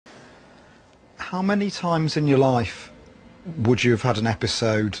How many times in your life would you have had an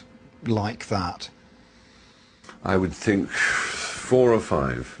episode like that? I would think 4 or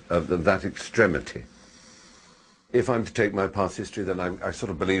 5 of that extremity. If I'm to take my past history, then I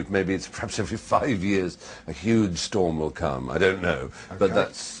sort of believe maybe it's perhaps every 5 years a huge storm will come. I don't know, but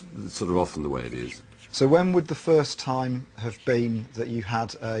that's sort of often the way it is. So when would the first time have been that you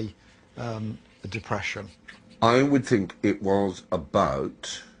had a depression? I would think it was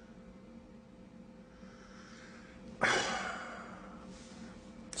about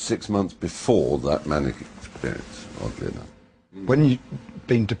 6 months before that manic experience, oddly enough. When you've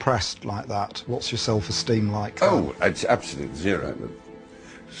been depressed like that, what's your self-esteem like? Oh, it's absolute zero.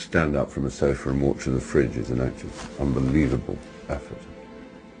 Stand up from a sofa and walk to the fridge is an actual unbelievable effort.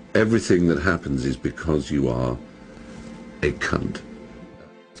 Everything that happens is because you are a cunt.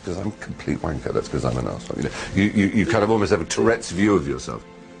 It's because I'm a complete wanker, that's because I'm an arsehole. You kind of almost have a Tourette's view of yourself.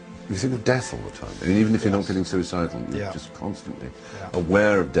 You think of death all the time. I mean, even if you're not getting suicidal, you're just constantly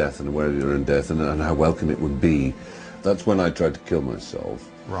aware of death and aware of your own death and how welcome it would be. That's when I tried to kill myself.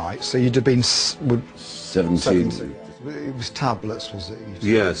 Right, so you'd have been 17. It was tablets, was it?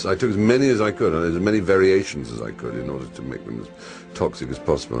 Yes, I took as many as I could, and as many variations as I could in order to make them as toxic as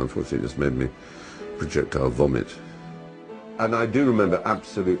possible. Unfortunately, it just made me projectile vomit. And I do remember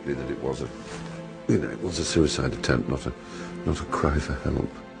absolutely that it was a suicide attempt, not a cry for help.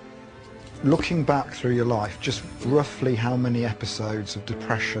 Looking back through your life, just roughly how many episodes of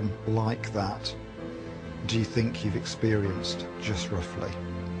depression like that do you think you've experienced, just roughly?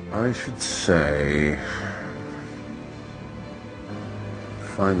 I should say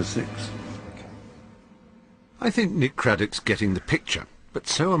 5 or 6. Okay. I think Nick Craddock's getting the picture, but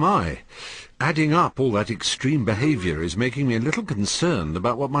so am I. Adding up all that extreme behaviour is making me a little concerned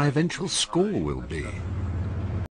about what my eventual score will be.